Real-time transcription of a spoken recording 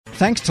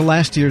Thanks to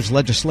last year's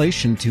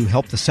legislation to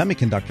help the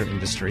semiconductor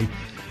industry,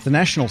 the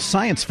National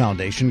Science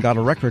Foundation got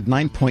a record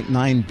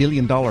 $9.9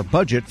 billion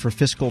budget for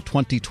fiscal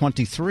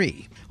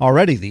 2023.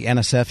 Already, the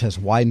NSF has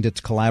widened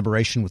its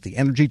collaboration with the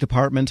Energy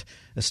Department,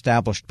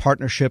 established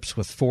partnerships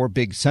with 4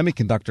 big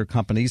semiconductor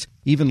companies,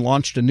 even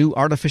launched a new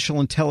Artificial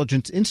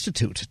Intelligence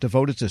Institute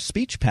devoted to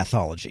speech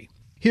pathology.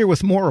 Here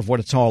with more of what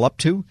it's all up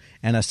to,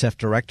 NSF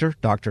Director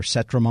Dr.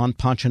 Setraman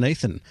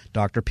Panchanathan.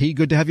 Dr. P.,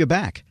 good to have you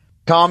back.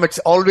 Tom, it's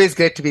always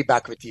great to be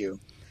back with you.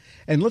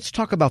 And let's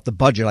talk about the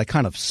budget. I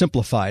kind of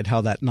simplified how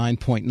that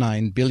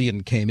 $9.9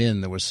 billion came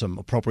in. There was some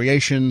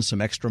appropriations, some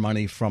extra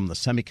money from the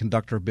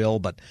semiconductor bill,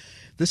 but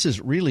this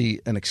is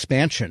really an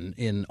expansion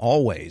in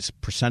all ways,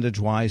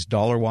 percentage-wise,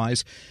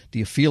 dollar-wise. Do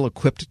you feel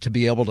equipped to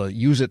be able to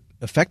use it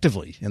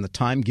effectively in the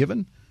time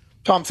given?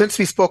 Tom, since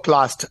we spoke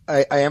last,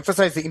 I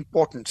emphasized the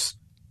importance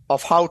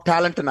of how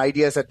talent and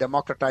ideas are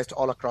democratized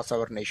all across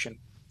our nation,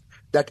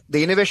 that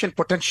the innovation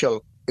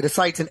potential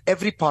resides in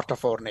every part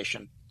of our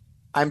nation.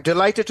 I'm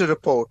delighted to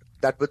report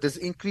that with this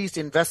increased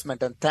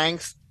investment and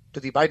thanks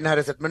to the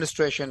Biden-Harris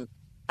administration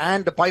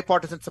and the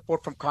bipartisan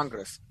support from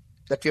Congress,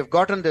 that we have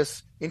gotten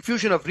this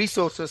infusion of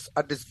resources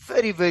at this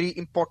very, very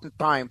important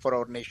time for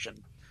our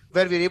nation,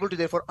 where we're able to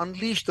therefore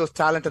unleash those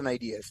talent and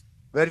ideas,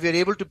 where we're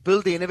able to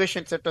build the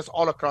innovation centers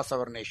all across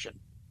our nation.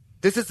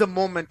 This is the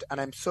moment,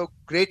 and I'm so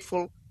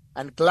grateful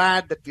and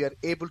glad that we are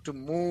able to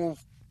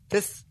move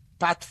this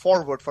path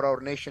forward for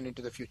our nation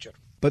into the future.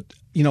 But,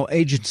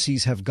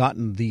 agencies have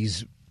gotten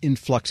these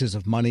influxes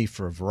of money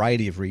for a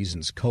variety of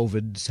reasons,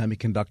 COVID,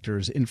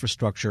 semiconductors,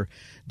 infrastructure.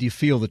 Do you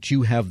feel that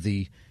you have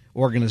the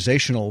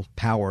organizational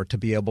power to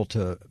be able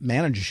to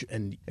manage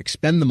and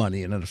expend the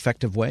money in an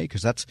effective way?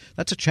 Because that's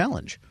a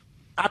challenge.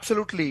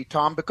 Absolutely,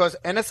 Tom, because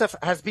NSF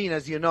has been,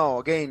 as you know,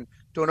 again,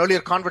 to an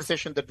earlier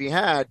conversation that we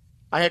had,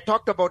 I had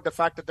talked about the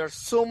fact that there are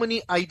so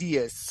many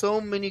ideas,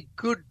 so many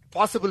good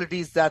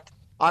possibilities that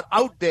are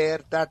out there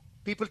that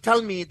people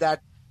tell me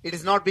that it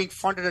is not being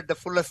funded at the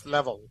fullest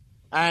level.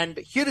 And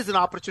here is an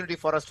opportunity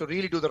for us to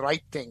really do the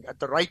right thing at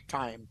the right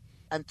time.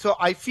 And so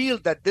I feel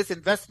that this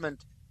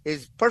investment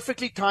is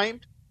perfectly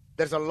timed.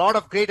 There's a lot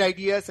of great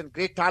ideas and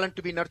great talent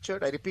to be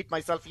nurtured. I repeat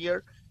myself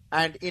here.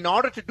 And in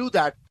order to do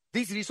that,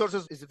 these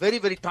resources is very,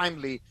 very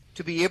timely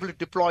to be able to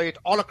deploy it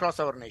all across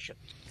our nation.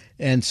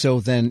 And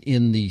so then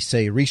in the,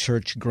 say,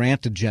 research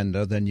grant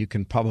agenda, then you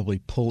can probably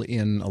pull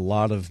in a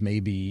lot of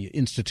maybe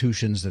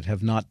institutions that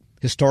have not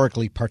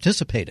historically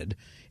participated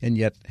and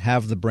yet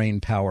have the brain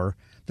power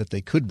that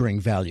they could bring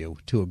value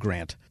to a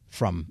grant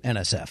from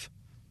NSF.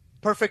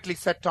 Perfectly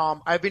said,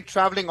 Tom. I've been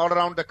traveling all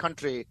around the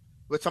country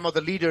with some of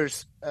the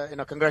leaders in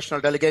our congressional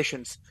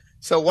delegations.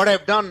 So what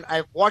I've done,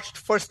 I've watched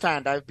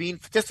firsthand. I've been,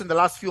 just in the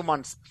last few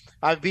months,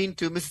 I've been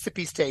to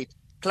Mississippi State,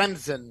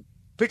 Clemson,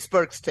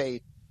 Pittsburgh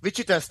State,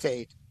 Wichita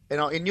State,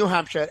 in New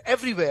Hampshire,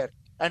 everywhere.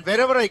 And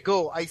wherever I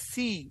go, I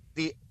see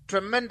the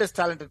tremendous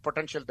talent and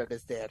potential that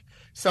is there.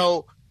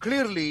 So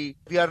clearly,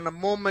 we are in a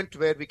moment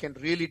where we can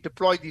really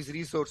deploy these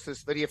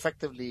resources very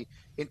effectively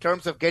in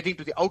terms of getting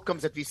to the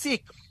outcomes that we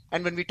seek.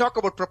 And when we talk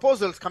about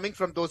proposals coming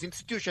from those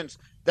institutions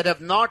that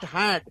have not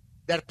had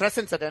their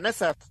presence at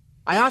NSF,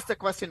 I ask the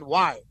question,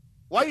 why?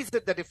 Why is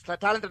it that if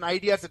talent and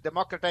ideas are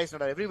democratized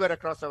and are everywhere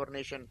across our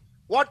nation,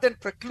 what then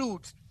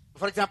precludes,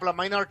 for example, a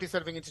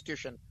minority-serving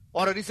institution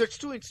or a Research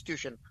 2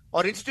 institution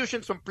or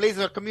institutions from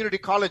places or community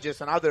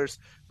colleges and others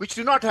which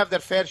do not have their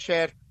fair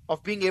share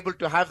of being able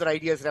to have their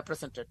ideas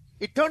represented?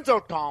 It turns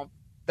out, Tom,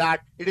 that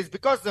it is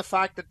because of the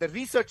fact that the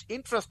research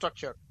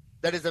infrastructure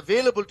that is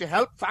available to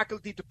help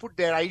faculty to put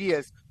their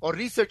ideas or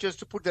researchers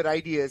to put their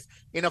ideas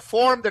in a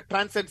form that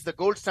transcends the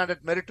gold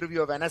standard merit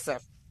review of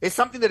NSF is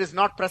something that is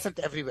not present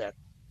everywhere.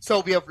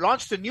 So we have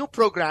launched a new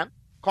program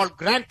called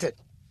GRANTED.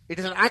 It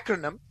is an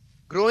acronym,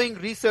 Growing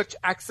Research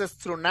Access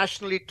Through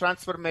Nationally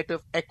Transformative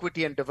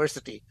Equity and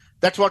Diversity.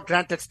 That's what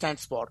GRANTED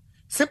stands for.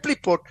 Simply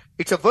put,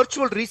 it's a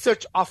virtual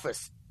research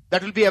office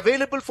that will be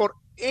available for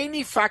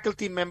any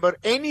faculty member,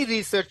 any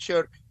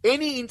researcher,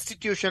 any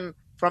institution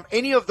from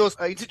any of those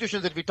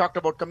institutions that we talked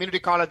about, community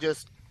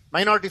colleges,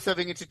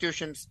 minority-serving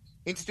institutions,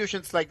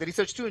 institutions like the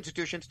Research 2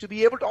 institutions, to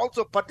be able to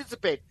also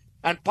participate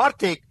and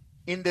partake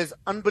in this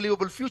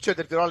unbelievable future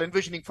that we're all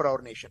envisioning for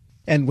our nation.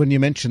 And when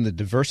you mention the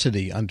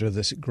diversity under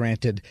this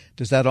GRANTED,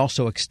 does that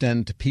also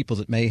extend to people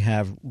that may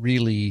have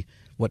really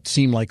what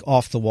seem like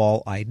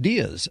off-the-wall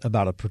ideas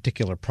about a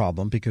particular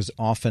problem? Because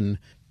often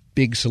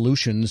big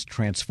solutions,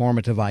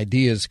 transformative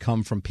ideas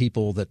come from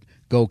people that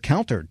go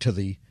counter to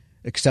the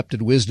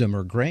accepted wisdom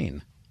or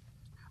grain.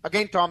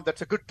 Again, Tom,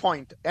 that's a good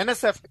point.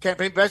 NSF can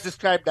be best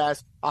described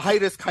as a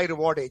high-risk,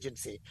 high-reward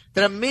agency.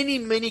 There are many,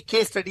 many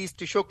case studies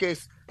to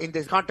showcase in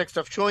this context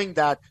of showing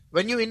that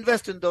when you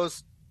invest in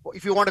those,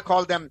 if you want to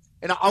call them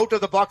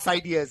out-of-the-box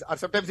ideas or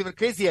sometimes even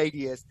crazy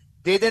ideas,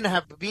 they then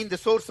have been the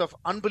source of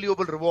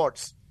unbelievable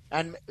rewards.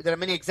 And there are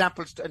many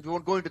examples, and we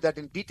won't go into that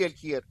in detail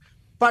here.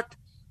 But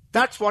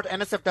that's what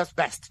NSF does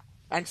best.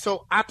 And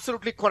so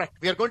absolutely correct.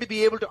 We are going to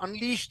be able to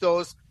unleash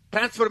those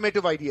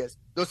transformative ideas,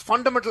 those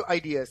fundamental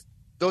ideas,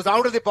 those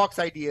out-of-the-box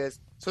ideas,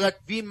 so that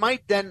we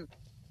might then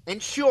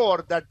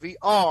ensure that we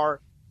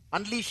are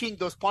unleashing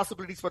those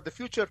possibilities for the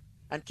future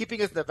and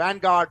keeping us in the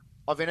vanguard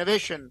of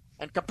innovation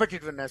and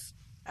competitiveness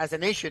as a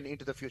nation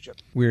into the future.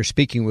 We're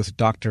speaking with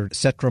Dr.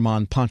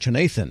 Setraman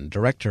Panchanathan,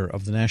 Director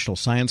of the National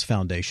Science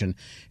Foundation.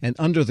 And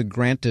under the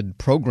granted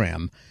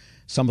program,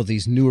 some of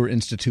these newer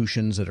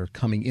institutions that are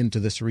coming into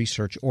this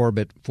research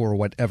orbit for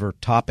whatever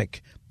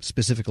topic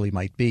specifically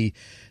might be,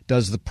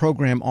 does the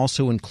program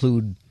also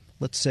include,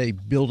 let's say,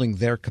 building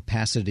their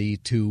capacity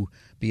to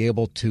be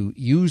able to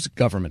use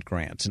government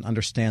grants and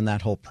understand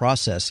that whole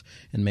process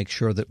and make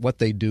sure that what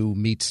they do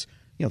meets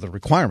the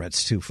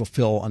requirements to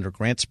fulfill under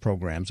grants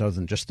programs other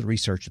than just the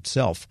research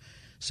itself?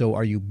 So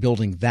are you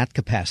building that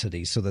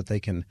capacity so that they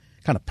can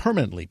kind of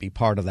permanently be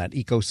part of that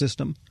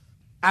ecosystem?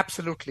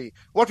 Absolutely.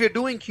 What we're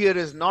doing here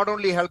is not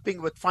only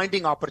helping with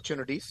finding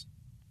opportunities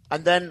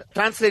and then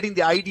translating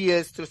the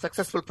ideas through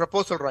successful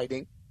proposal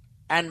writing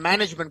and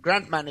management,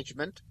 grant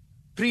management,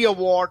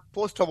 pre-award,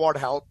 post-award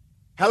help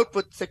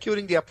with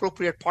securing the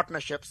appropriate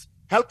partnerships,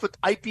 help with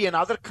IP and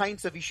other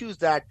kinds of issues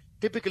that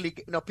typically,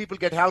 people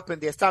get help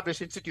in the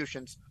established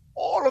institutions.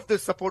 All of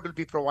this support will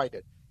be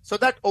provided so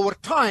that over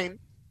time,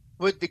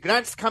 with the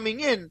grants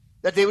coming in,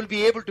 that they will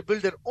be able to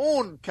build their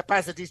own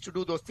capacities to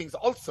do those things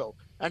also.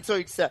 And so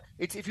it's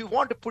if you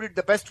want to put it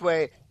the best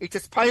way, it's a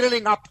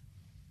spiraling up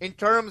in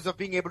terms of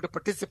being able to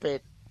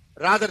participate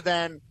rather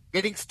than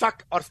getting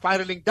stuck or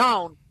spiraling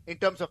down in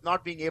terms of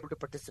not being able to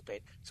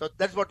participate. So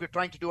that's what we're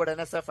trying to do at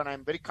NSF, and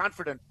I'm very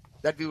confident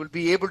that we will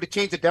be able to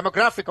change the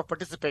demographic of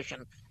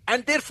participation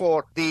and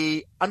therefore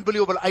the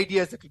unbelievable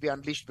ideas that will be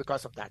unleashed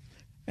because of that.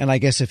 And I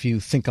guess if you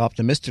think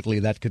optimistically,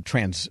 that could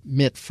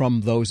transmit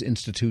from those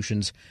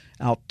institutions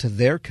out to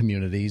their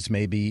communities,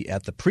 maybe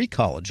at the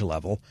pre-college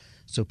level,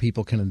 so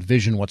people can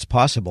envision what's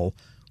possible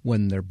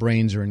when their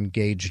brains are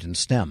engaged in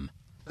STEM.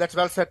 That's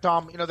well said,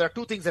 Tom. There are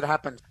two things that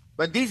happen.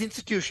 When these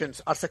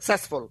institutions are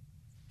successful,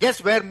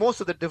 guess where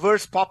most of the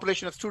diverse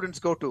population of students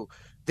go to?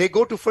 They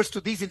go to first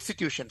to these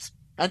institutions.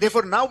 And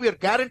therefore, now we are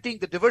guaranteeing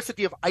the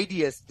diversity of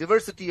ideas,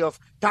 diversity of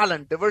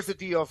talent,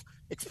 diversity of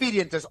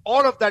experiences.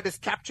 All of that is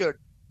captured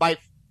by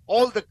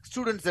all the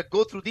students that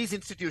go through these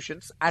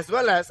institutions, as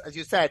well as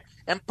you said,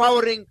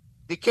 empowering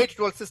the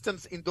K-12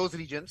 systems in those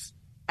regions.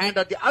 And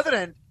at the other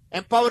end,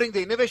 empowering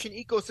the innovation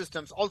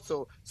ecosystems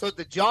also, so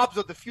the jobs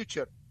of the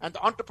future and the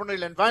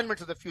entrepreneurial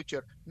environments of the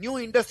future, new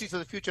industries of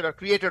the future are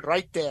created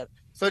right there.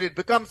 So it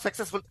becomes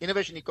successful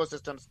innovation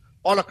ecosystems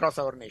all across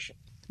our nation.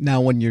 Now,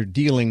 when you're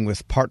dealing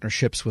with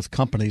partnerships with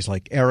companies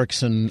like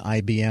Ericsson,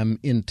 IBM,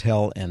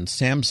 Intel, and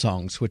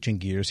Samsung, switching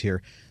gears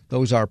here,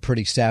 those are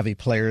pretty savvy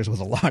players with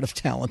a lot of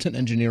talent and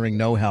engineering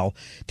know-how.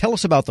 Tell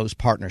us about those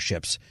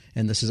partnerships,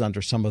 and this is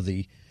under some of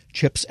the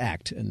CHIPS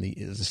Act and the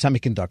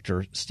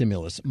semiconductor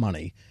stimulus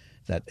money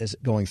that is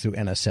going through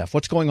NSF.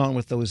 What's going on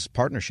with those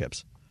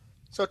partnerships?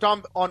 So,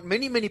 Tom, on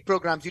many, many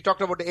programs, you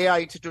talked about the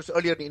AI institutes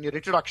earlier in your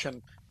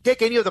introduction.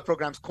 Take any of the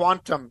programs,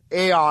 quantum,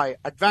 AI,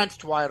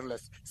 advanced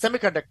wireless,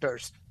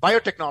 semiconductors,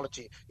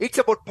 biotechnology. It's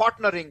about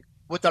partnering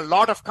with a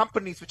lot of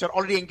companies which are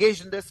already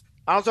engaged in this,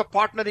 and also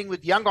partnering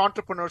with young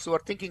entrepreneurs who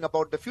are thinking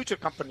about the future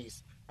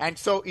companies. And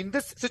so in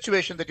this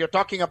situation that you're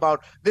talking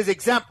about, this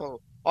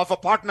example of a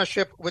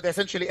partnership with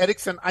essentially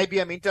Ericsson,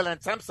 IBM, Intel, and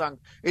Samsung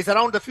is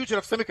around the future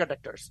of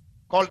semiconductors,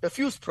 called the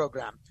FUSE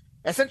program.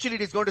 Essentially,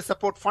 it is going to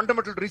support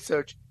fundamental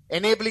research,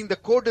 enabling the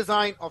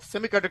co-design of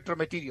semiconductor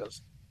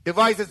materials,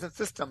 devices, and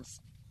systems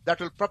that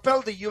will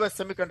propel the U.S.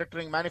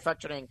 semiconductor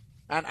manufacturing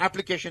and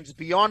applications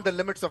beyond the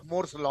limits of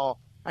Moore's law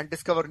and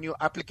discover new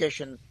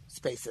application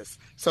spaces.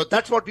 So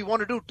that's what we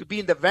want to do, to be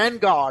in the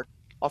vanguard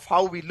of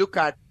how we look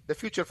at the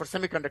future for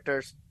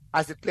semiconductors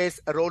as it plays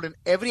a role in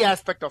every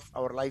aspect of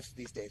our lives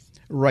these days.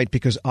 Right,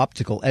 because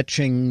optical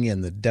etching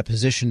and the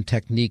deposition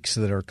techniques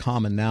that are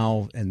common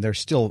now, and they're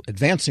still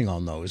advancing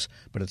on those,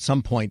 but at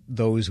some point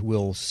those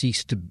will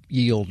cease to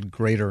yield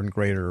greater and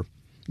greater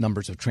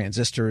numbers of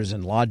transistors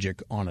and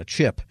logic on a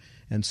chip.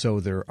 And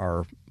so there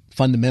are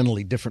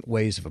fundamentally different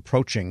ways of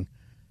approaching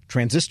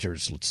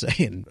transistors, let's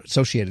say, and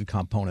associated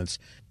components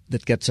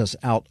that gets us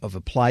out of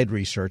applied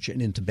research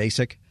and into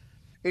basic.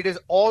 It is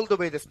all the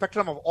way, the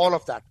spectrum of all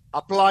of that.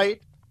 Applied,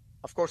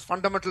 of course,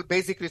 fundamental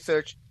basic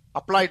research,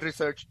 applied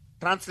research,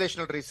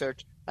 translational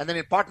research, and then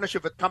in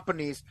partnership with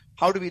companies,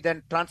 how do we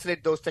then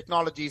translate those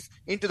technologies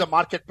into the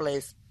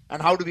marketplace,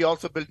 and how do we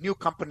also build new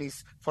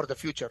companies for the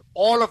future?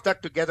 All of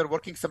that together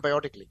working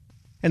symbiotically.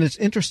 And it's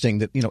interesting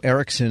that,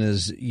 Ericsson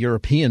is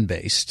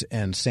European-based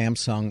and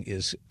Samsung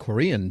is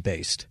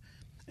Korean-based.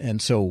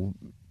 And so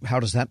how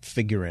does that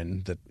figure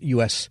in, that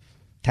U.S.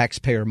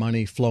 taxpayer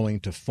money flowing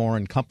to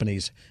foreign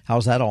companies?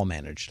 How's that all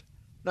managed?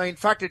 No, in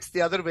fact, it's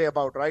the other way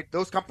about, right?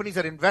 Those companies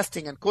are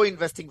investing and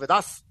co-investing with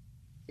us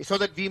so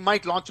that we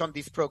might launch on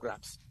these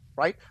programs,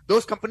 right?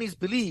 Those companies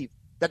believe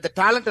that the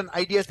talent and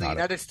ideas in the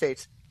United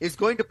States is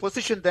going to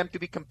position them to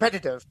be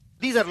competitive.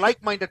 These are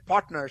like-minded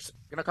partners,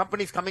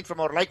 companies coming from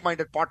our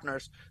like-minded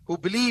partners who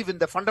believe in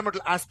the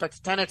fundamental aspects,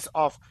 tenets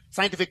of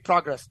scientific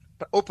progress,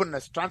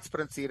 openness,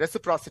 transparency,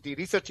 reciprocity,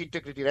 research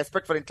integrity,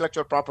 respect for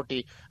intellectual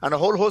property, and a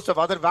whole host of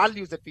other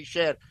values that we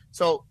share.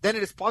 So then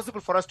it is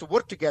possible for us to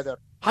work together,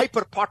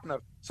 hyper-partner,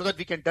 so that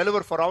we can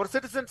deliver for our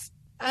citizens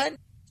and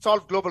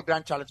solve global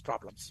grand challenge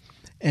problems.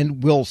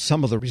 And will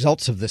some of the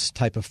results of this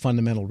type of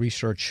fundamental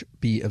research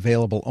be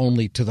available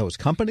only to those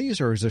companies,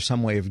 or is there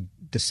some way of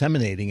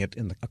disseminating it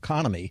in the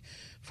economy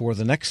for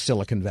the next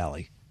Silicon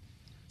Valley?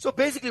 So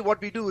basically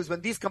what we do is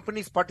when these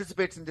companies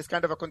participate in this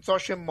kind of a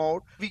consortium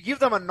mode, we give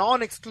them a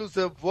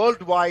non-exclusive,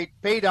 worldwide,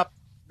 paid-up,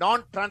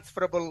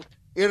 non-transferable,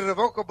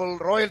 irrevocable,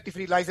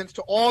 royalty-free license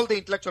to all the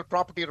intellectual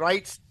property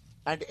rights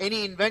and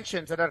any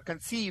inventions that are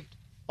conceived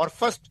or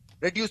first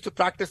reduced to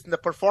practice in the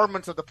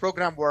performance of the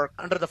program work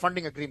under the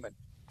funding agreement.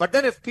 But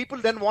then if people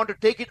then want to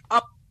take it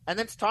up and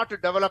then start to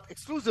develop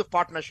exclusive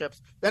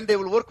partnerships, then they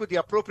will work with the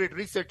appropriate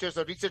researchers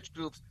or research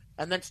groups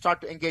and then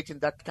start to engage in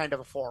that kind of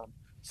a forum.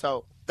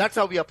 So that's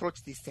how we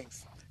approach these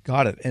things.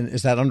 Got it. And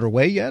is that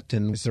underway yet?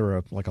 And is there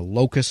a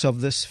locus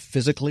of this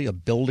physically, a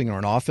building or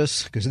an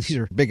office? Because these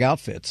are big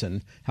outfits.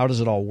 And how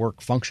does it all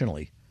work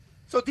functionally?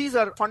 So these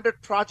are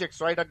funded projects,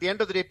 right? At the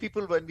end of the day,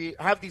 people, when we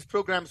have these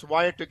programs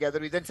wired together,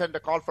 we then send a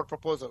call for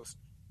proposals.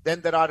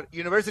 Then there are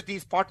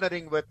universities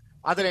partnering with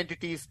other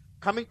entities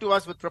coming to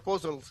us with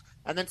proposals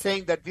and then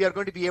saying that we are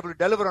going to be able to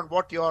deliver on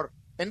what you're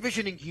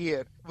envisioning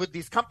here with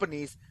these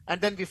companies.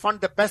 And then we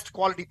fund the best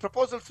quality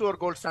proposals through our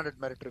gold standard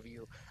merit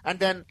review. And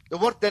then the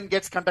work then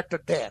gets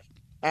conducted there.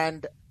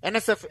 And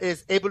NSF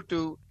is able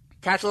to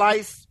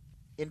catalyze,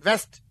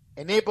 invest,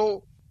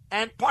 enable,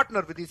 and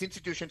partner with these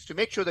institutions to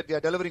make sure that they are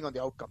delivering on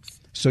the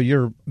outcomes. So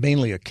you're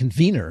mainly a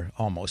convener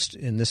almost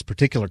in this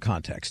particular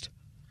context.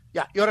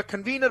 Yeah, you're a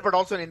convener, but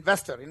also an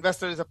investor.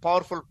 Investor is a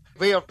powerful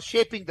way of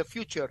shaping the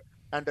future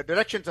and the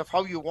directions of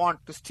how you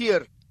want to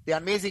steer the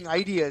amazing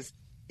ideas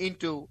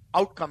into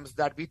outcomes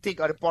that we think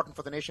are important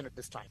for the nation at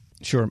this time.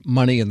 Sure,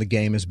 money in the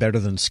game is better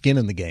than skin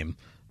in the game.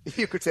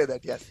 You could say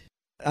that, yes.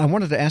 I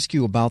wanted to ask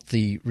you about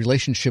the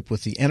relationship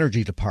with the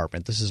Energy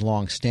Department. This is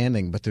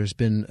long-standing, but there's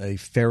been a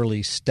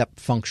fairly step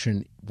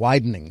function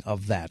widening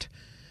of that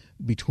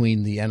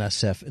between the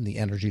NSF and the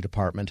Energy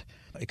Department,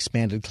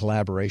 expanded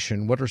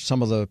collaboration. What are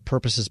some of the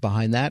purposes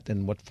behind that,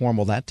 and what form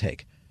will that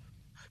take?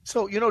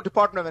 So,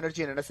 Department of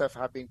Energy and NSF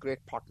have been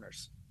great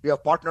partners. We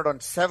have partnered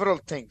on several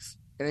things,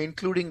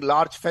 including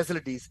large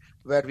facilities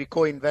where we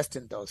co-invest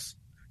in those.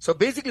 So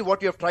basically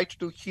what we have tried to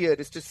do here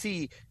is to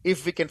see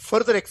if we can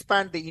further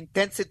expand the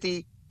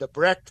intensity, the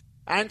breadth,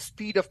 and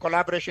speed of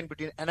collaboration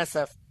between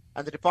NSF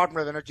and the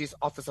Department of Energy's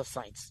Office of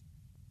Science.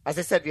 As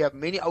I said, we have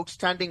many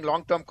outstanding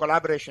long-term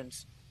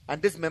collaborations,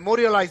 and this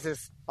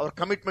memorializes our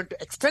commitment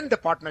to extend the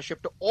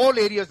partnership to all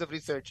areas of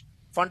research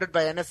funded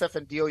by NSF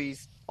and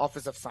DOE's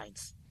Office of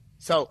Science.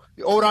 So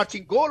the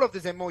overarching goal of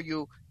this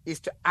MOU is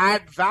to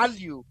add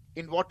value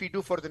in what we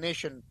do for the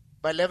nation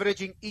by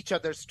leveraging each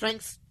other's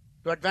strengths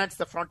to advance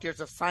the frontiers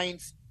of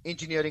science,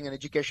 engineering, and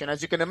education.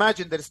 As you can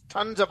imagine, there is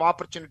tons of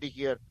opportunity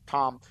here,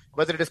 Tom,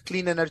 whether it is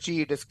clean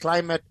energy, it is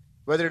climate,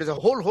 whether it is a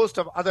whole host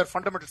of other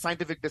fundamental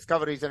scientific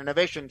discoveries and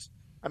innovations.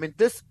 I mean,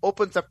 this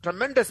opens up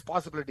tremendous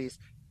possibilities.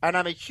 And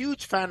I'm a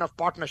huge fan of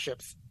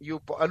partnerships.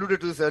 You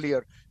alluded to this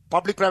earlier.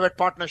 Public-private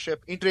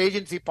partnership,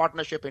 interagency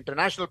partnership,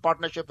 international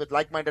partnership with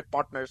like-minded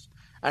partners,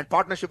 and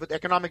partnership with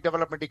economic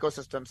development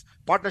ecosystems,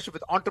 partnership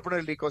with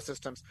entrepreneurial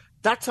ecosystems.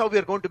 That's how we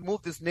are going to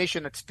move this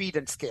nation at speed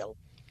and scale.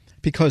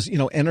 Because,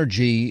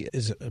 energy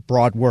is a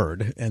broad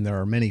word, and there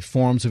are many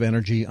forms of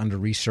energy under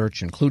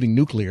research, including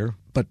nuclear.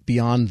 But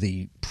beyond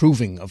the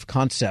proving of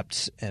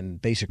concepts and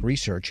basic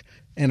research,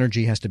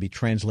 energy has to be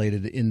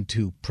translated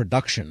into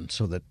production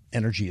so that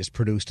energy is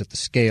produced at the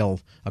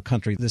scale a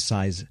country this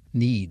size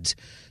needs.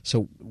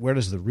 So where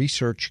does the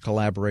research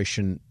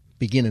collaboration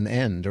begin and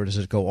end, or does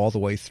it go all the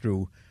way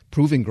through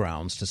proving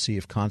grounds to see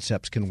if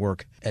concepts can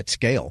work at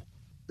scale?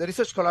 The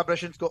research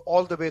collaborations go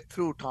all the way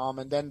through, Tom,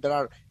 and then there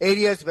are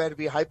areas where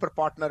we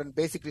hyper-partner in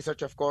basic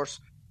research, of course.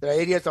 There are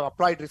areas of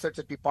applied research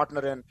that we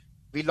partner in.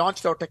 We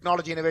launched our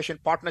Technology Innovation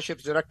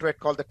Partnerships Directorate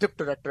called the TIP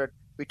Directorate.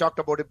 We talked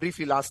about it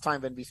briefly last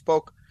time when we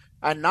spoke.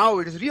 And now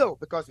it is real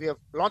because we are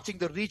launching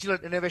the Regional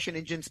Innovation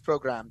Engines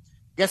program.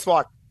 Guess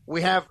what?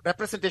 We have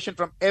representation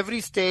from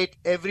every state,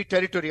 every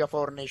territory of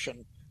our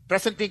nation,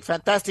 presenting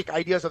fantastic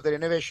ideas of their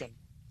innovation.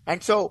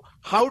 And so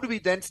how do we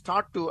then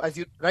start to, as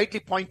you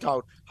rightly point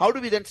out, how do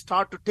we then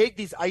start to take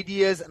these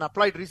ideas and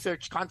applied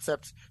research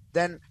concepts,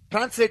 then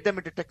translate them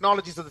into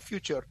technologies of the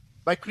future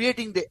by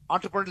creating the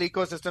entrepreneurial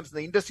ecosystems and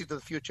the industries of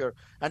the future?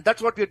 And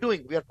that's what we're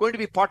doing. We are going to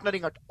be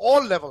partnering at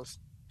all levels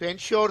to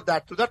ensure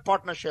that through that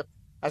partnership,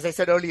 as I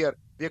said earlier,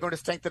 we are going to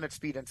strengthen at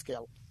speed and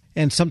scale.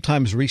 And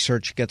sometimes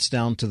research gets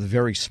down to the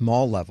very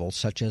small level,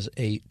 such as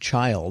a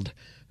child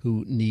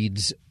who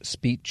needs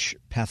speech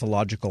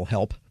pathological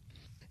help.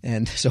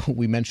 And so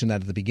we mentioned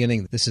that at the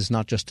beginning. This is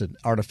not just an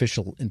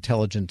artificial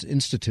intelligence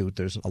institute.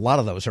 There's a lot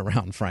of those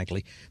around,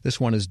 frankly.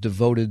 This one is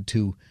devoted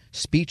to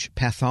speech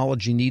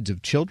pathology needs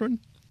of children.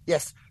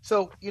 Yes.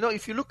 So,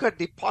 if you look at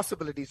the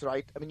possibilities,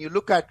 right? I mean, you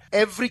look at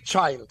every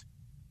child.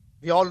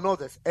 We all know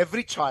this.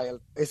 Every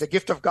child is a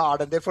gift of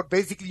God, and therefore,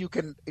 basically, you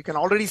can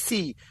already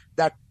see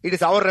that it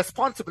is our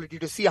responsibility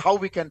to see how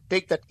we can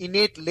take that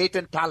innate,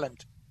 latent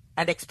talent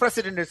and express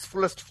it in its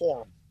fullest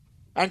form.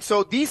 And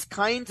so, these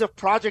kinds of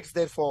projects,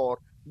 therefore,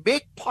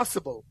 make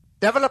possible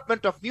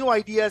development of new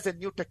ideas and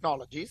new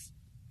technologies,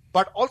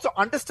 but also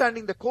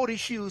understanding the core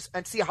issues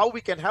and see how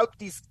we can help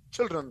these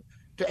children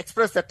to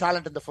express their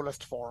talent in the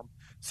fullest form.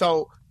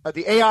 So,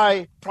 the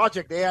AI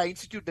project, the AI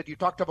Institute that you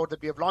talked about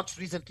that we have launched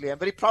recently, I'm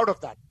very proud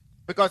of that.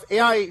 Because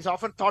AI is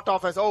often thought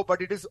of as,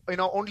 but it is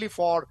only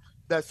for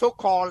the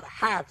so-called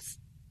haves.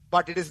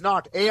 But it is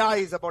not. AI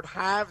is about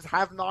haves,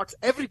 have-nots,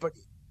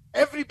 everybody.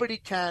 Everybody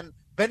can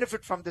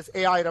benefit from this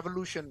AI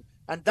revolution.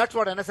 And that's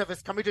what NSF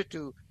is committed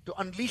to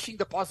unleashing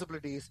the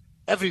possibilities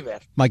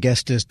everywhere. My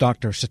guest is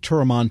Dr.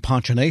 Seturaman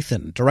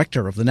Panchanathan,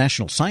 Director of the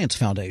National Science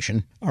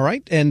Foundation. All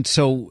right. And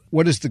so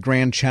what is the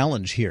grand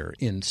challenge here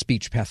in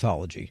speech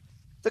pathology?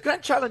 The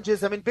grand challenge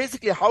is,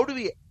 basically, how do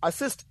we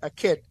assist a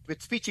kid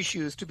with speech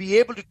issues to be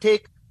able to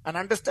take and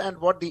understand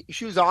what the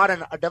issues are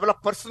and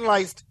develop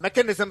personalized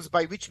mechanisms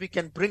by which we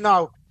can bring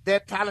out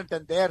their talent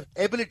and their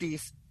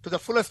abilities to the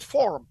fullest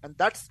form. And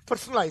that's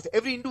personalized.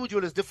 Every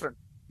individual is different.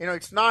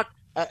 It's not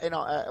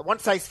a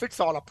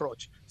one-size-fits-all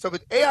approach. So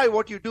with AI,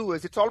 what you do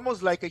is it's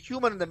almost like a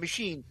human and the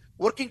machine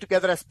working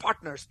together as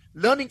partners,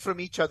 learning from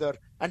each other,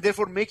 and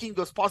therefore making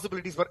those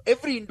possibilities for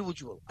every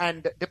individual.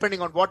 And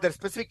depending on what their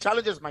specific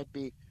challenges might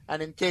be,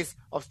 and in case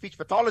of speech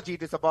pathology,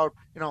 it is about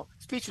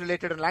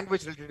speech-related and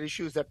language-related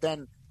issues that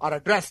then are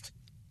addressed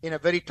in a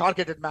very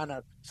targeted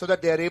manner so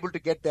that they are able to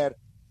get their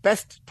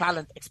best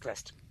talent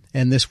expressed.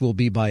 And this will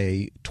be by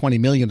a $20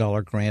 million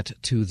grant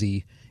to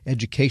the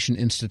Education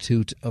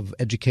Institute of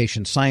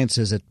Education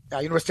Sciences at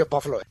University of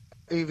Buffalo.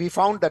 We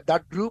found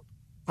that group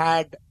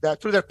had,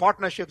 through their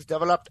partnerships,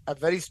 developed a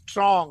very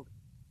strong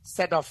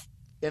set of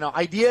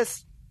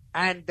ideas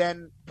and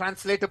then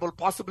translatable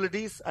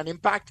possibilities and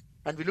impact.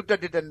 And we looked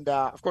at it, and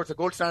of course, the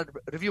gold standard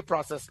review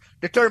process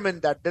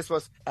determined that this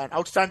was an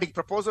outstanding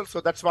proposal. So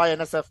that's why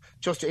NSF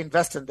chose to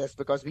invest in this,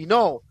 because we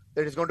know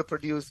that it's going to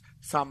produce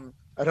some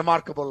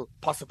remarkable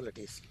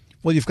possibilities.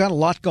 Well, you've got a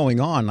lot going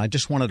on. I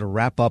just wanted to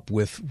wrap up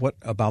with what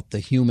about the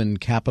human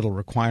capital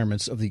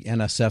requirements of the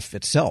NSF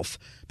itself,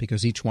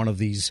 because each one of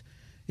these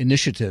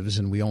initiatives,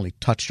 and we only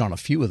touched on a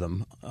few of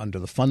them under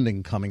the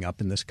funding coming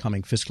up in this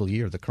coming fiscal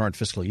year, the current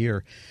fiscal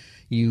year,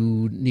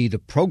 you need a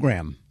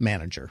program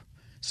manager.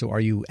 So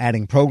are you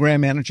adding program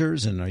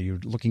managers, and are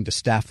you looking to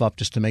staff up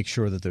just to make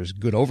sure that there's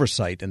good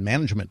oversight and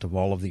management of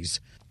all of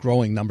these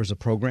growing numbers of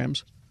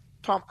programs?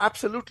 Tom,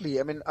 absolutely.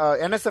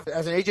 NSF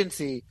as an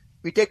agency,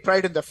 we take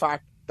pride in the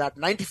fact that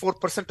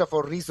 94% of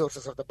our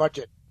resources of the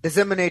budget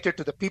disseminated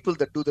to the people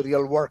that do the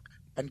real work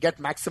and get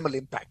maximal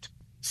impact.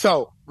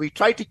 So we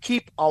try to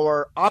keep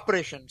our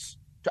operations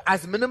to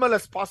as minimal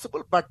as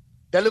possible, but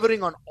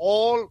delivering on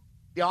all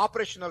the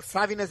operational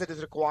savviness that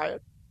is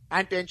required,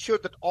 and to ensure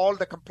that all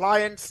the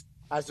compliance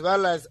as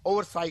well as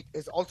oversight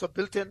is also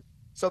built in.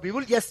 So we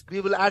will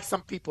add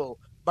some people,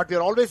 but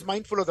we're always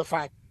mindful of the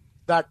fact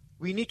that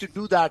we need to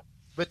do that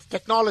with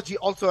technology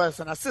also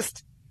as an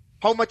assist.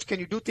 How much can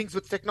you do things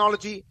with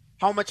technology?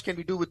 How much can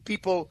we do with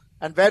people,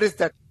 and where is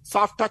that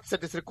soft touch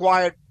that is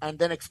required, and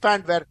then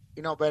expand where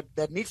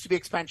there needs to be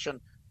expansion,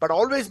 but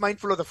always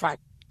mindful of the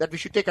fact that we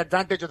should take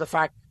advantage of the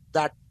fact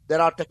that there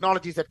are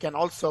technologies that can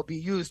also be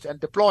used and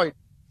deployed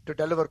to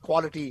deliver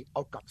quality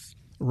outcomes.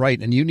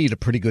 Right, and you need a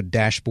pretty good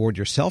dashboard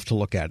yourself to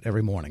look at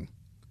every morning.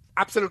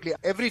 Absolutely.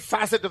 Every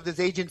facet of this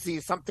agency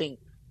is something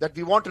that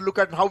we want to look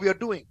at and how we are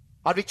doing.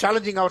 Are we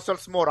challenging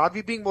ourselves more? Are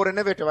we being more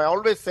innovative? I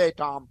always say,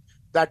 Tom,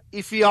 that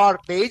if we are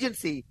the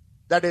agency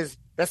that is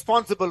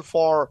responsible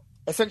for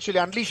essentially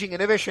unleashing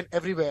innovation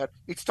everywhere,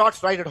 it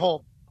starts right at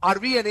home. Are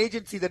we an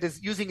agency that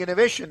is using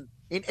innovation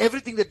in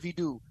everything that we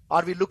do?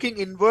 Are we looking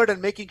inward and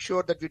making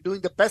sure that we're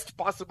doing the best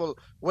possible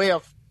way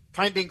of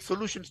finding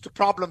solutions to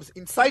problems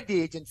inside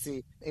the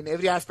agency in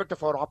every aspect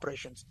of our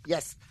operations?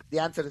 Yes, the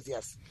answer is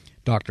yes.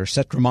 Dr.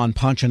 Seturaman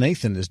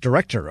Panchanathan is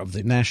Director of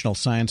the National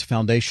Science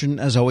Foundation.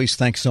 As always,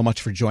 thanks so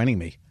much for joining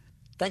me.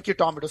 Thank you,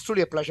 Tom. It was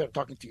truly a pleasure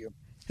talking to you.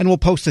 And we'll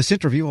post this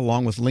interview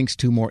along with links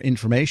to more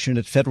information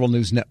at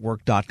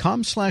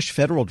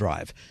federalnewsnetwork.com/Federal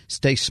Drive.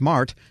 Stay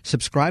smart.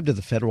 Subscribe to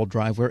the Federal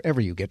Drive wherever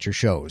you get your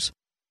shows.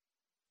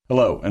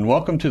 Hello, and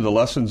welcome to the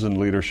Lessons in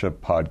Leadership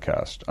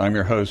podcast. I'm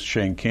your host,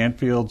 Shane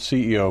Canfield,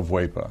 CEO of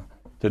WEPA.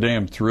 Today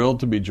I'm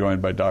thrilled to be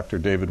joined by Dr.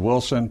 David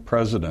Wilson,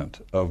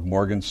 President of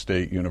Morgan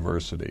State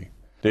University.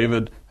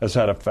 David has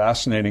had a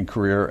fascinating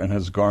career and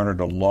has garnered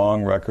a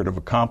long record of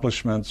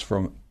accomplishments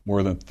from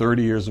more than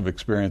 30 years of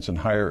experience in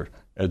higher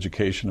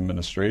education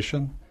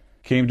administration.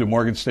 Came to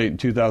Morgan State in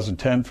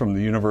 2010 from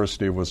the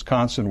University of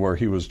Wisconsin, where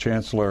he was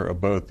chancellor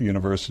of both the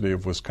University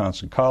of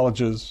Wisconsin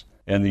Colleges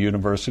and the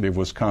University of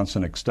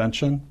Wisconsin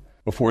Extension.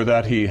 Before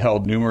that, he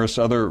held numerous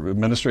other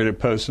administrative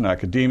posts in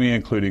academia,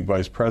 including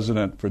vice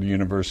president for the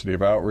University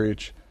of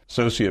Outreach,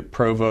 associate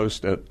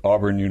provost at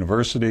Auburn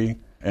University,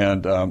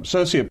 and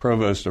associate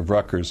provost of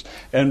Rutgers.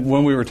 And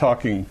when we were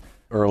talking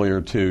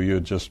Earlier, too, you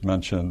had just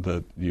mentioned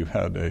that you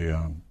had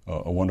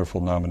a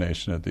wonderful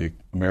nomination at the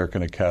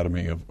American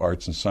Academy of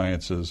Arts and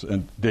Sciences.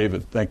 And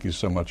David, thank you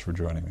so much for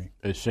joining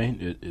me. Shane,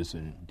 it is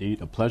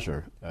indeed a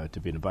pleasure to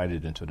be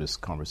invited into this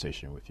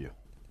conversation with you.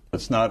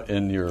 It's not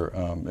in your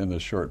in the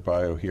short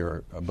bio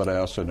here, but I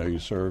also know you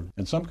served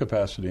in some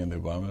capacity in the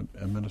Obama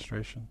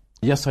administration.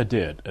 Yes, I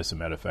did, as a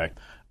matter of fact.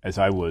 As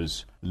I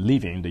was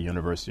leaving the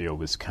University of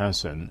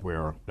Wisconsin,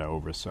 where I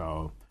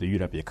oversaw the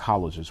UW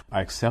colleges, I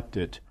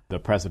accepted the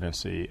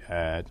presidency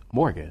at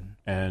Morgan.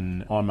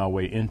 And on my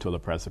way into the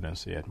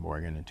presidency at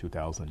Morgan in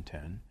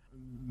 2010,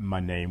 my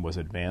name was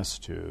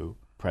advanced to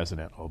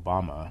President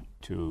Obama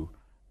to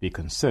be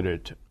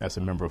considered as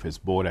a member of his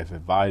board of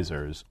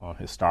advisors on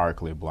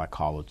historically black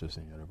colleges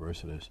and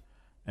universities.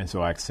 And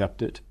so I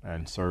accepted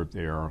and served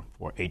there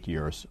for 8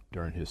 years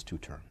during his 2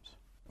 terms.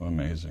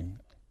 Amazing.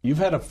 You've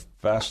had a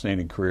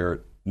fascinating career at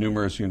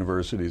numerous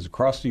universities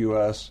across the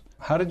U.S.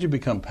 How did you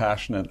become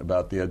passionate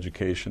about the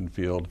education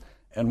field,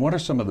 and what are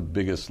some of the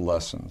biggest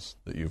lessons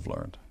that you've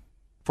learned?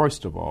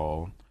 First of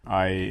all,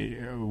 I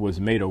was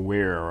made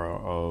aware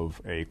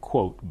of a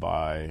quote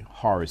by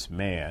Horace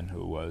Mann,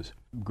 who was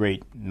a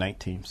great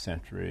 19th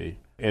century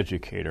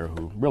educator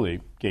who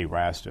really gave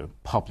rise to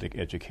public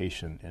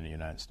education in the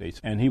United States.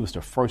 And he was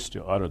the first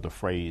to utter the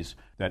phrase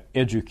that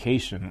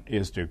education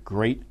is the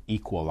great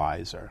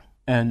equalizer.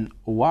 And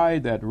why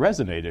that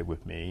resonated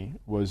with me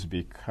was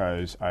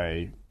because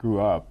I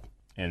grew up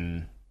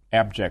in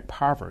abject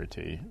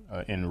poverty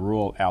in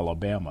rural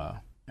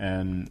Alabama,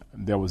 and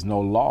there was no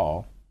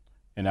law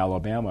in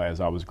Alabama as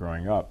I was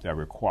growing up that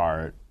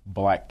required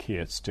black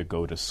kids to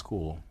go to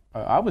school.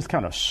 I was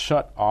kind of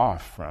shut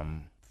off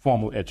from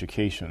formal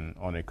education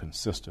on a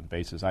consistent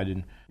basis. I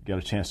didn't get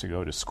a chance to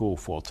go to school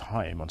full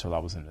time until I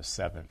was in the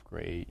 7th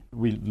grade.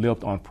 We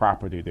lived on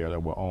property there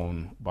that were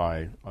owned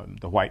by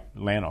the white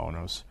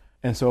landowners.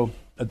 And so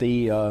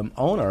the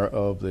owner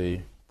of the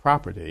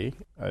property,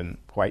 a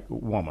white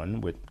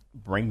woman, would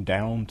bring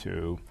down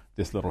to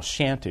this little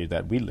shanty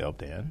that we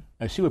lived in,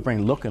 and she would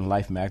bring Look and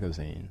Life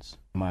magazines.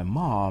 My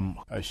mom,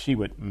 she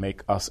would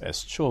make us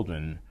as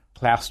children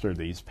plaster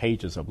these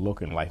pages of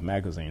Look and Life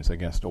magazines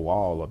against the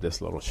wall of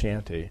this little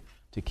shanty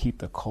to keep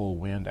the cold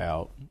wind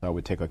out. I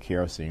would take a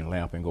kerosene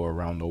lamp and go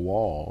around the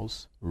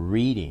walls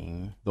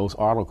reading those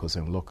articles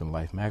in Look and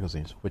Life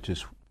magazines, which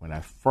is when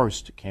I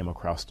first came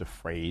across the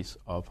phrase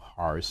of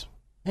Horace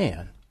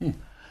Mann.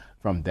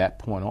 From that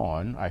point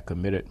on, I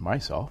committed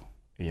myself,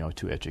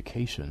 to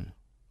education.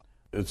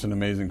 It's an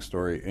amazing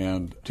story,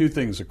 and 2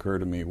 things occur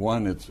to me.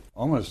 One, it's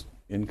almost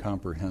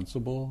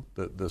incomprehensible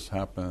that this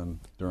happened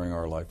during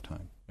our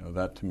lifetime.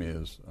 That to me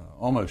is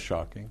almost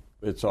shocking.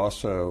 It's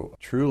also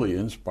truly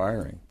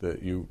inspiring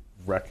that you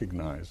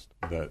recognized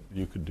that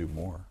you could do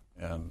more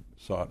and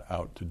sought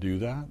out to do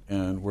that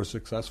and were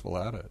successful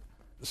at it.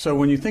 So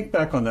when you think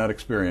back on that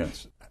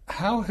experience,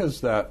 how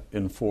has that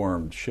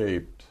informed,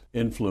 shaped,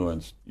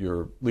 influenced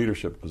your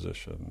leadership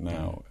position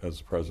now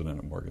as president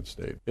of Morgan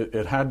State?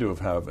 It had to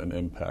have an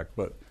impact,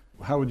 but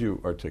how would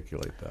you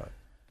articulate that?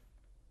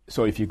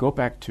 So if you go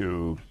back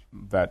to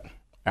that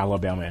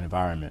Alabama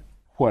environment,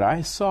 what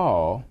I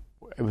saw,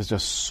 it was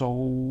just so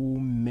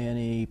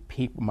many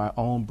people, my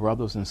own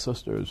brothers and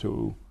sisters,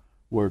 who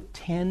were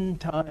 10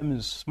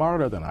 times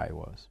smarter than I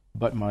was.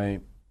 But my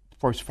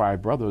first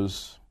 5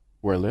 brothers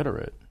were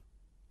illiterate.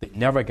 They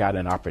never got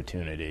an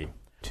opportunity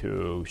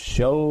to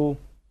show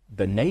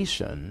the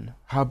nation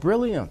how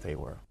brilliant they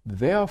were.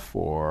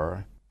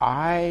 Therefore,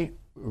 I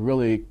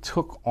really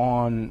took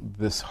on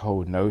this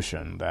whole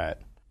notion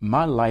that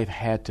my life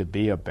had to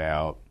be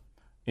about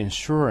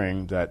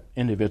ensuring that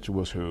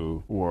individuals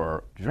who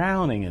were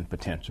drowning in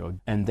potential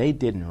and they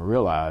didn't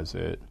realize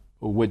it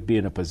would be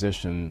in a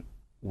position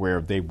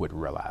where they would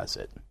realize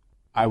it.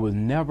 I was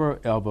never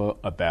ever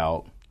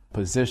about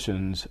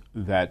positions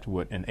that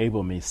would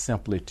enable me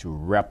simply to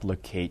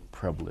replicate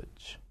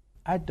privilege.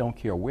 I don't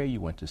care where you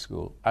went to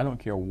school. I don't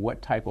care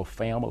what type of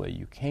family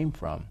you came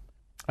from.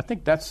 I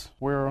think that's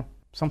where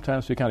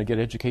sometimes we kind of get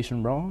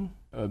education wrong.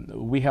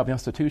 We have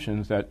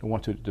institutions that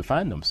want to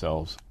define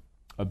themselves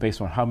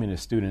based on how many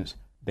students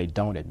they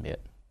don't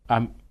admit.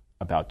 I'm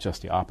about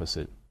just the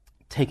opposite,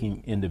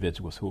 taking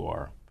individuals who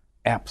are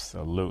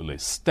absolutely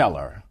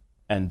stellar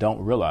and don't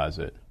realize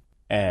it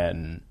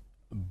and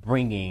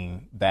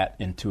bringing that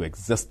into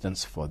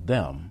existence for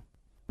them.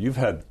 You've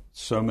had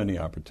so many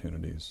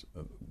opportunities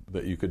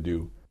that you could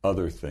do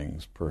other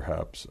things,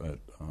 perhaps at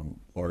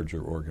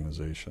larger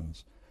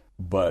organizations,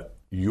 but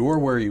you're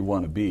where you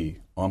want to be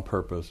on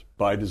purpose,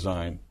 by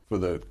design, for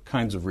the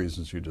kinds of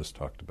reasons you just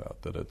talked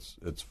about, that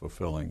it's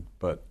fulfilling.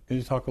 But can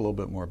you talk a little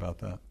bit more about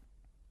that?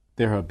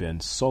 There have been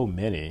so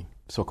many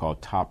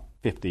so-called top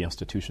 50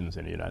 institutions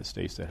in the United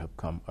States that have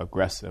come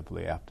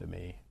aggressively after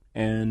me.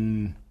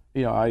 And,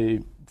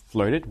 I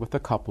flirted with a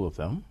couple of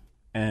them,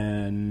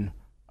 and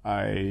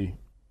I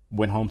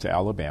went home to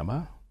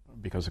Alabama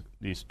because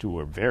these 2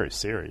 were very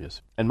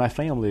serious. And my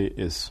family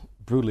is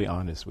brutally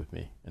honest with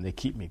me, and they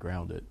keep me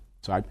grounded.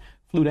 So I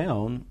flew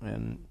down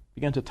and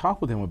began to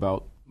talk with them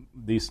about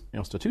these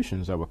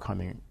institutions that were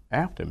coming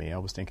after me, I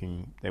was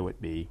thinking they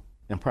would be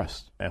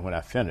impressed. And when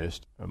I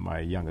finished, my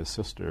youngest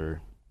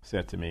sister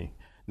said to me,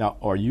 "Now,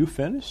 are you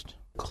finished?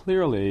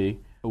 Clearly,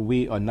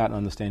 we are not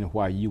understanding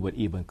why you would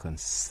even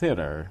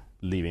consider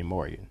leaving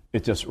Morgan."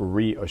 It just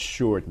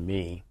reassured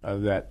me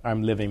that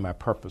I'm living my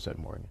purpose at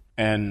Morgan.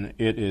 And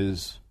it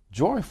is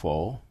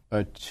joyful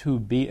to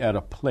be at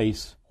a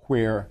place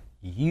where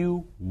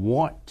you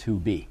want to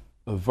be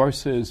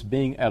versus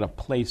being at a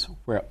place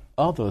where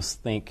others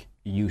think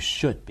you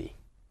should be.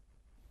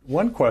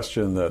 One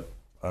question that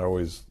I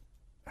always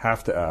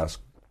have to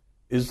ask,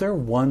 is there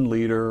one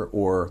leader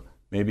or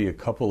maybe a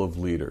couple of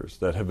leaders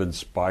that have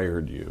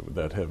inspired you,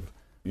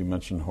 you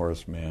mentioned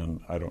Horace Mann,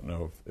 I don't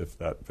know if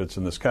that fits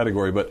in this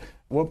category, but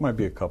what might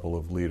be a couple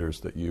of leaders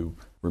that you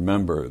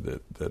remember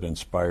that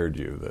inspired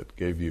you, that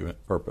gave you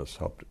purpose,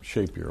 helped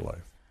shape your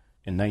life?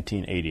 In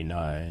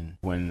 1989,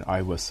 when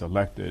I was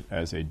selected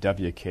as a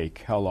W.K.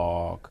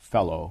 Kellogg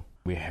Fellow,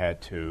 we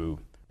had to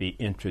be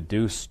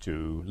introduced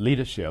to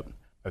leadership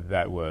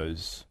that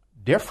was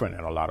different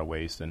in a lot of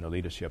ways than the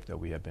leadership that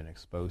we had been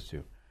exposed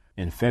to.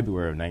 In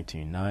February of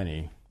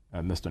 1990,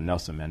 Mr.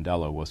 Nelson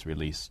Mandela was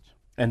released.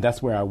 And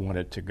that's where I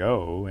wanted to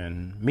go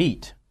and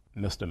meet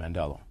Mr.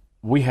 Mandela.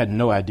 We had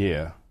no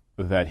idea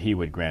that he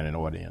would grant an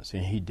audience,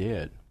 and he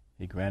did.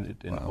 He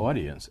granted an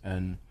audience,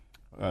 and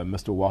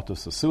Mr. Walter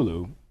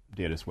Sisulu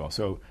did as well.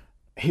 So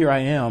here I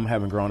am,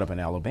 having grown up in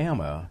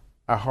Alabama.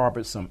 I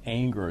harbored some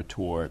anger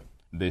toward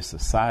the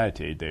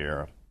society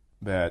there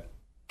that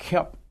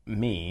kept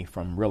me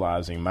from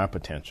realizing my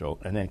potential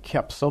and then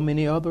kept so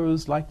many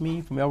others like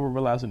me from ever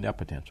realizing their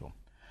potential.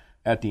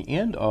 At the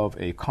end of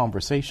a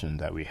conversation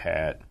that we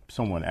had,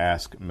 someone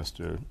asked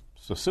Mr.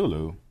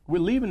 Sisulu, "We're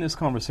leaving this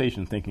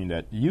conversation thinking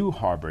that you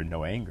harbor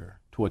no anger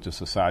towards a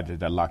society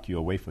that locked you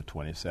away for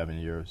 27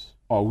 years.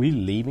 Are we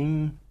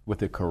leaving with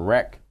the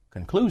correct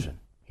conclusion?"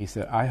 He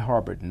said, "I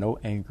harbored no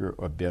anger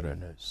or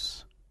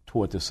bitterness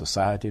toward the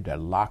society that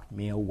locked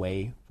me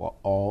away for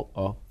all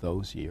of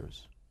those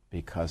years,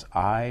 because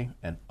I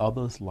and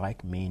others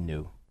like me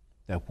knew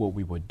that what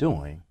we were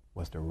doing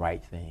was the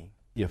right thing.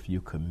 If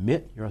you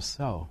commit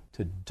yourself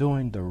to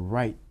doing the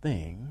right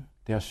thing,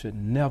 there should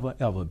never,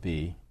 ever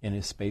be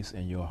any space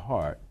in your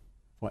heart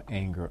for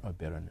anger or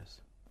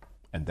bitterness."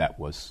 And that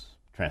was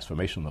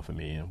transformational for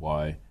me, and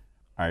why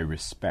I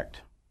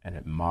respect and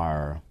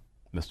admire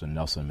Mr.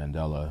 Nelson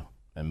Mandela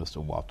and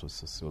Mr. Walter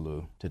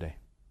Sisulu today.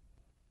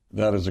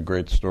 That is a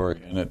great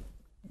story, and it,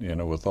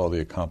 with all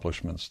the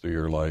accomplishments through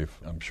your life,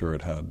 I'm sure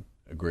it had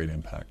a great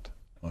impact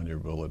on your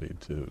ability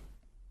to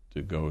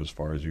go as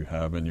far as you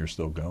have, and you're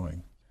still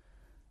going.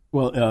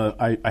 Well,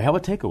 I have a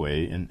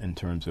takeaway in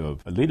terms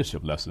of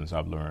leadership lessons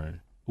I've learned.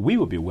 We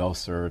would be well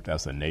served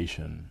as a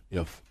nation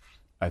if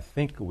I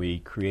think we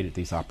created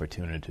these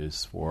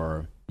opportunities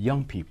for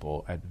young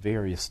people at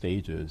various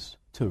stages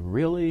to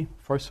really,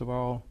 first of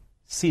all,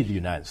 see the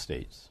United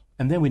States.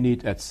 And then we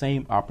need that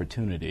same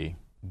opportunity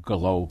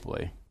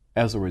globally.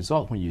 As a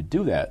result, when you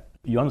do that,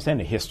 you understand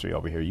the history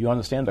over here, you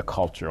understand the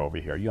culture over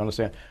here, and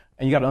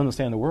you got to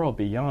understand the world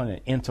beyond an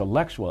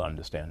intellectual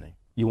understanding.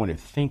 You want to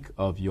think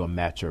of your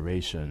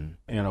maturation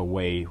in a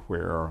way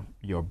where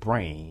your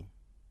brain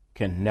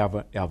can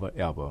never, ever,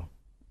 ever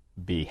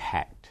be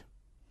hacked.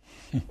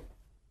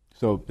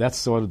 So that's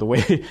sort of the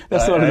way.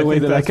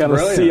 That I kind of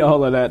see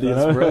all of that.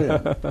 That's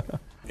brilliant.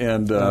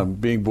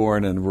 And being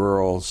born in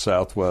rural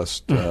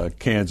Southwest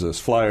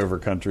Kansas,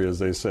 flyover country, as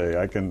they say,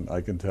 I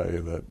can tell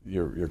you that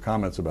your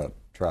comments about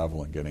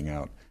travel and getting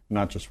out,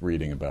 not just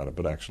reading about it,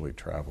 but actually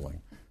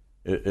traveling,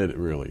 it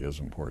really is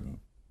important.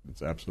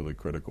 It's absolutely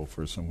critical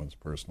for someone's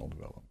personal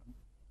development.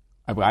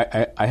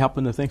 I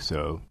happen to think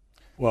so.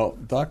 Well,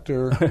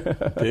 Dr.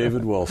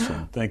 David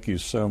Wilson, thank you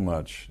so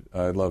much.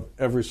 I love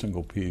every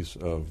single piece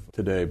of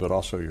today, but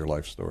also your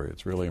life story.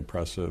 It's really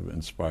impressive,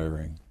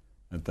 inspiring,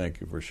 and thank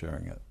you for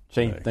sharing it.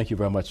 Shane, today. Thank you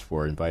very much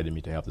for inviting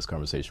me to have this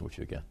conversation with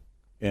you again.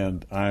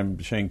 And I'm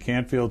Shane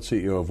Canfield,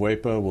 CEO of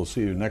WEPA. We'll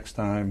see you next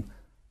time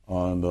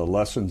on the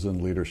Lessons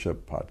in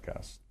Leadership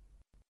podcast.